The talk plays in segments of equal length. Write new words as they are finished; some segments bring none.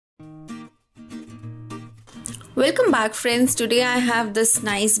Welcome back, friends. Today I have this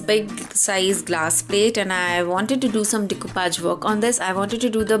nice big size glass plate and I wanted to do some decoupage work on this. I wanted to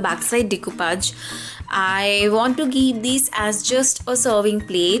do the backside decoupage. I want to keep these as just a serving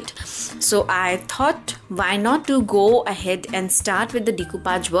plate, so I thought why not to go ahead and start with the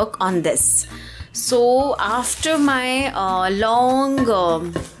decoupage work on this. So after my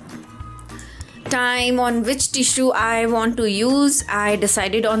long time on which tissue I want to use, I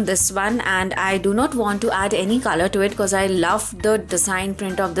decided on this one, and I do not want to add any color to it because I love the design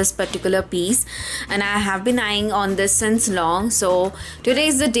print of this particular piece and I have been eyeing on this since long. So today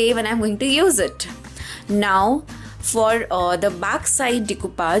is the day when I'm going to use it. Now for the back side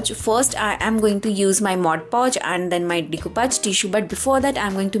decoupage, first I am going to use my Mod Podge and then my decoupage tissue, but before that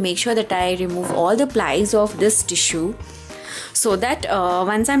I'm going to make sure that I remove all the plies of this tissue, so that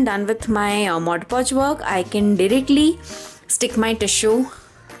once I'm done with my Mod Podge work, I can directly stick my tissue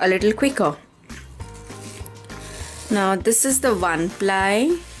a little quicker. Now this is the one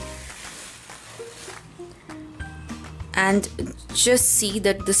ply, and just see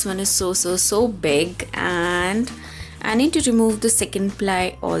that this one is so big, and I need to remove the second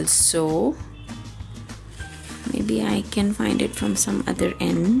ply also. Maybe I can find it from some other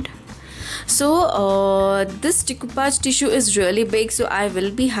end. So this decoupage tissue is really big, so I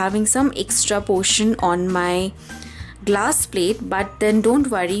will be having some extra portion on my glass plate, but then don't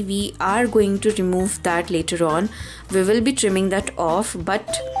worry, we are going to remove that later on. We will be trimming that off,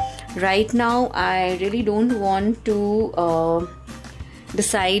 but right now I really don't want to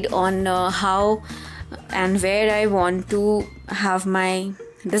decide on how and where I want to have my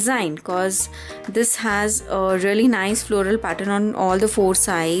design, because this has a really nice floral pattern on all the four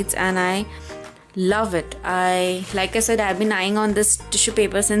sides and I love it. Like I said, I've been eyeing on this tissue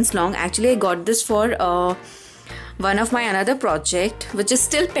paper since long. Actually, I got this for one of my another project which is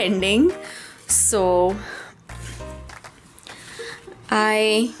still pending, so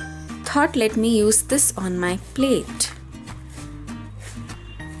I thought let me use this on my plate.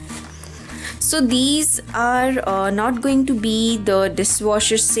 So these are not going to be the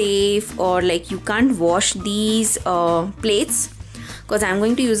dishwasher safe, or like you can't wash these plates, because I'm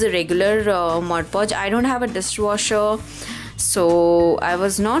going to use a regular Mod Podge. I don't have a dishwasher, so I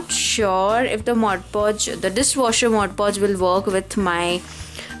was not sure if the dishwasher Mod Podge will work with my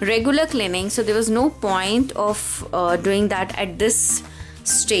regular cleaning, so there was no point of doing that at this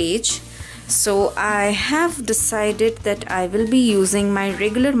stage. So I have decided that I will be using my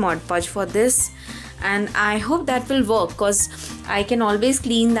regular Mod Podge for this, and I hope that will work because I can always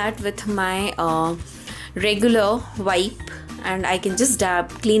clean that with my regular wipe, and I can just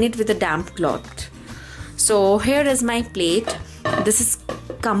clean it with a damp cloth. So here is my plate. This is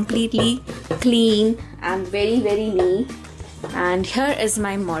completely clean and very neat, and here is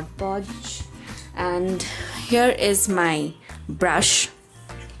my Mod Podge, and here is my brush.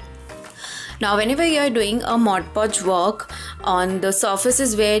 Now whenever you are doing a Mod Podge work on the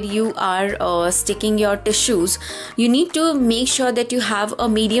surfaces where you are sticking your tissues, you need to make sure that you have a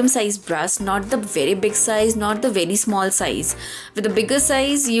medium size brush, not the very big size, not the very small size. With the bigger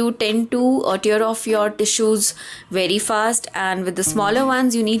size you tend to tear off your tissues very fast, and with the smaller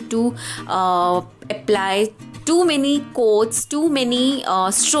ones you need to apply too many coats, too many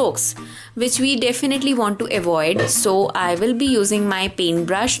strokes, which we definitely want to avoid. So I will be using my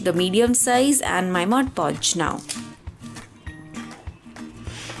paintbrush, the medium size, and my Mod Podge now.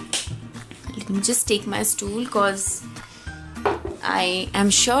 Let me just take my stool because I am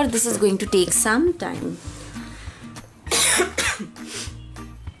sure this is going to take some time.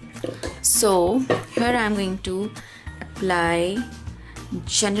 So here I am going to apply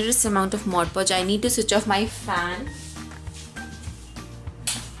generous amount of Mod Podge. I need to switch off my fan.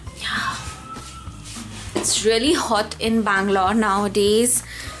 Yeah, it's really hot in Bangalore nowadays,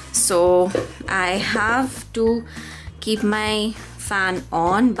 so I have to keep my fan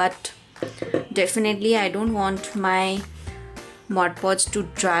on, but definitely I don't want my Mod Podge to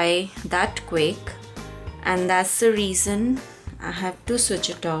dry that quick, and that's the reason I have to switch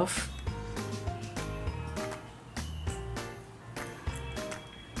it off.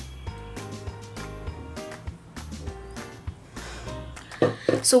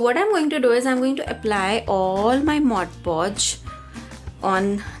 So what I'm going to do is I'm going to apply all my Mod Podge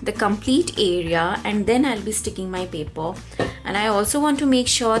on the complete area, and then I'll be sticking my paper. And I also want to make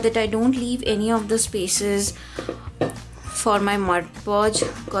sure that I don't leave any of the spaces for my Mod Podge,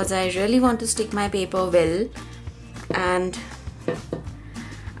 because I really want to stick my paper well. And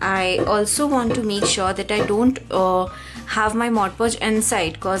I also want to make sure that I don't have my Mod Podge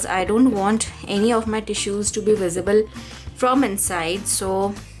inside, because I don't want any of my tissues to be visible from inside.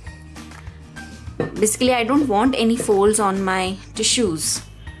 So basically I don't want any folds on my tissues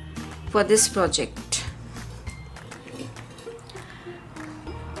for this project.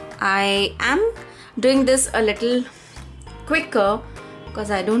 I am doing this a little quicker because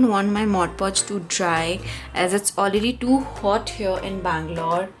I don't want my Mod Podge to dry, as it's already too hot here in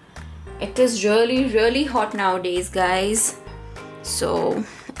Bangalore. It is really hot nowadays, guys, so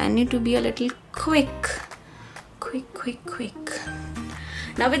I need to be a little quick.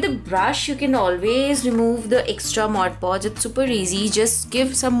 Now with the brush you can always remove the extra Mod Podge. It's super easy. Just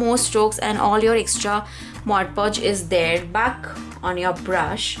give some more strokes and all your extra Mod Podge is there back on your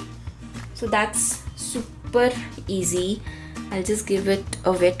brush. So that's super easy. I'll just give it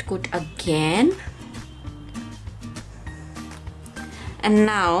a wet coat again. And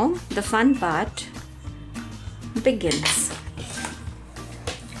now the fun part begins.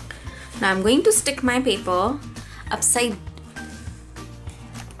 Now I'm going to stick my paper upside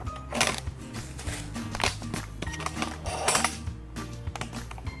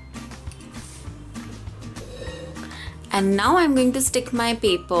and now I'm going to stick my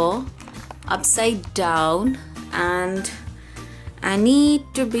paper upside down, and I need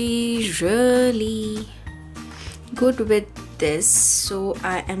to be really good with this, so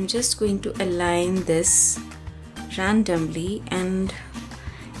I am just going to align this randomly, and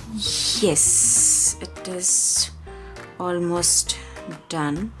yes, it is almost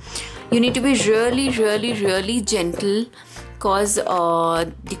done. You need to be really gentle, because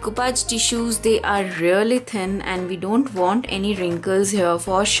decoupage tissues, they are really thin and we don't want any wrinkles here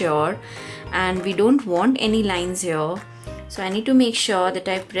for sure, and we don't want any lines here. So I need to make sure that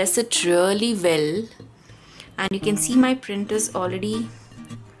I press it really well, and you can see my print is already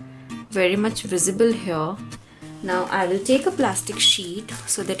very much visible here. Now I will take a plastic sheet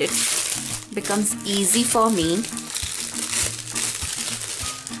so that it becomes easy for me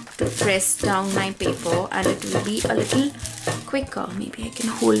to press down my paper, and it will be a little quicker. Maybe I can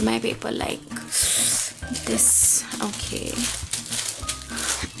hold my paper like this. Okay.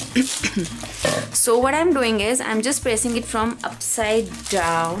 So what I'm doing is I'm just pressing it from upside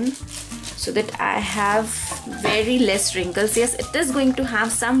down so that I have very less wrinkles. Yes, it is going to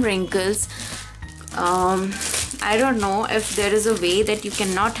have some wrinkles. I don't know if there is a way that you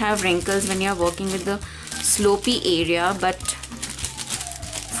cannot have wrinkles when you're working with the slopey area, but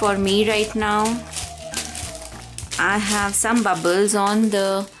for me right now I have some bubbles on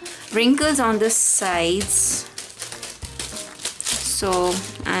the wrinkles on the sides. So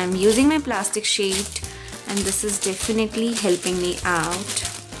I'm using my plastic sheet, and this is definitely helping me out.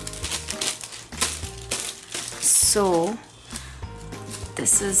 So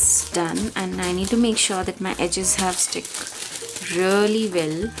this is done, and I need to make sure that my edges have stick really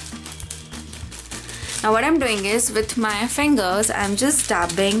well. Now what I'm doing is with my fingers I'm just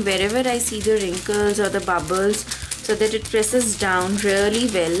dabbing wherever I see the wrinkles or the bubbles, so that it presses down really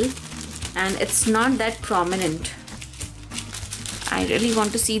well and it's not that prominent. I really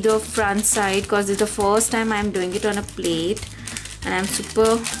want to see the front side because it's the first time I'm doing it on a plate, and I'm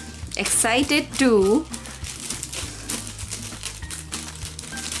super excited too.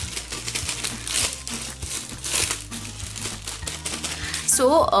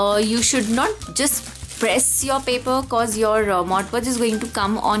 So you should not just press your paper because your Mod Podge is going to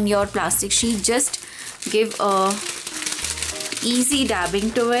come on your plastic sheet. Just give a easy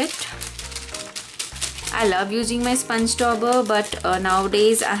dabbing to it. I love using my sponge dauber, but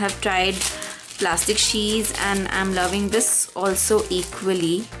nowadays I have tried plastic sheets and I'm loving this also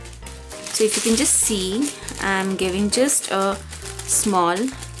equally. So if you can just see, I'm giving just a small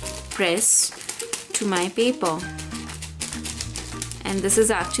press to my paper, and this is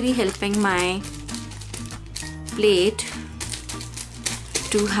actually helping my plate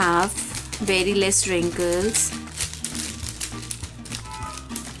to have very less wrinkles.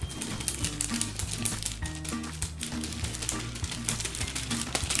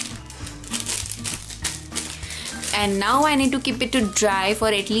 And now I need to keep it to dry for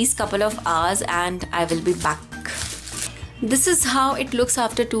at least couple of hours, and I will be back. This is how it looks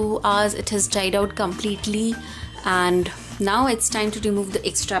after 2 hours. It has dried out completely, and now it's time to remove the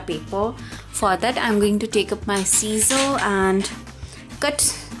extra paper. For that I'm going to take up my scissor and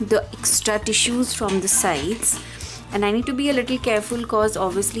cut the extra tissues from the sides, and I need to be a little careful because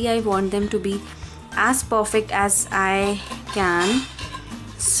obviously I want them to be as perfect as I can.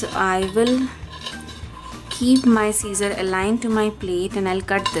 So I will keep my scissor aligned to my plate and I'll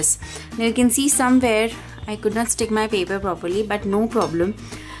cut this. Now you can see somewhere I could not stick my paper properly, but no problem.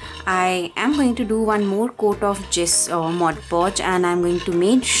 I am going to do one more coat of Mod Podge, and I'm going to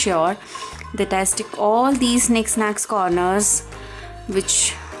make sure that I stick all these knickknacks corners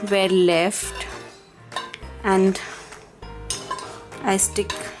which were left and I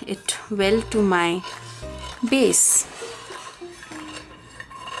stick it well to my base.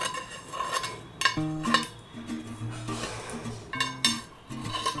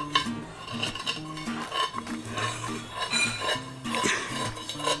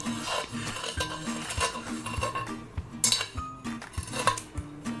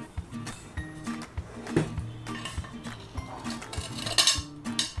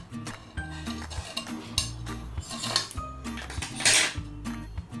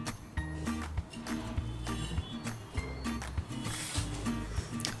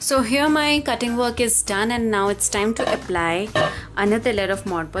 So here my cutting work is done, and now it's time to apply another layer of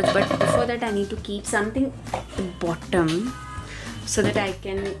Mod Podge. But before that I need to keep something at the bottom so that I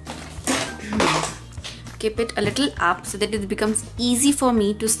can keep it a little up so that it becomes easy for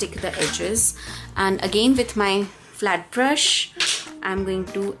me to stick the edges. And again with my flat brush I'm going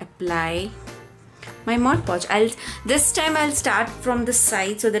to apply my Mod Podge. This time I'll start from the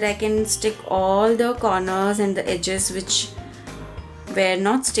side so that I can stick all the corners and the edges which were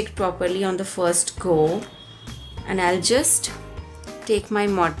not stick properly on the first go. And I'll just take my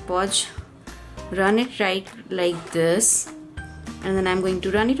Mod Podge, run it right like this, and then I'm going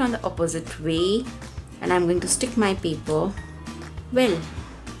to run it on the opposite way, and I'm going to stick my paper well.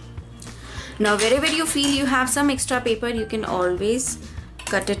 Now wherever you feel you have some extra paper, you can always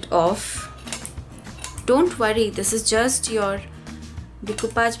cut it off. Don't worry, this is just your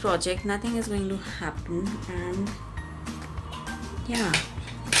decoupage project, nothing is going to happen. And yeah,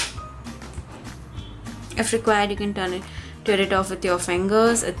 if required you can tear it off with your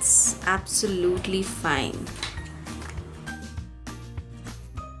fingers, it's absolutely fine.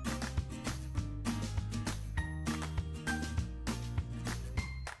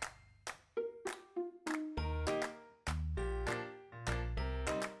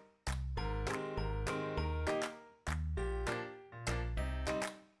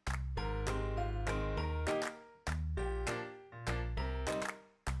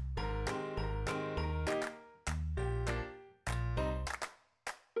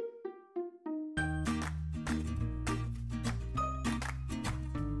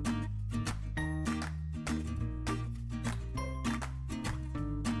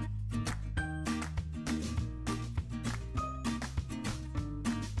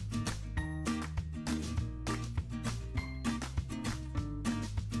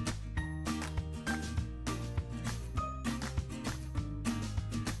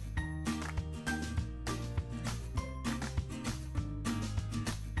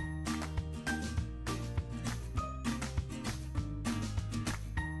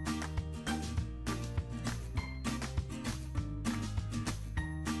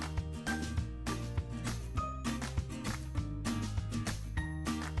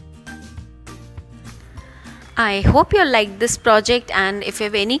 I hope you liked this project, and if you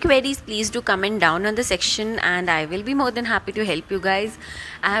have any queries please do comment down on the section and I will be more than happy to help you guys.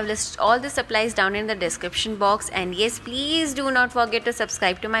 I have listed all the supplies down in the description box, and yes, please do not forget to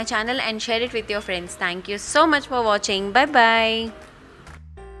subscribe to my channel and share it with your friends. Thank you so much for watching. Bye bye.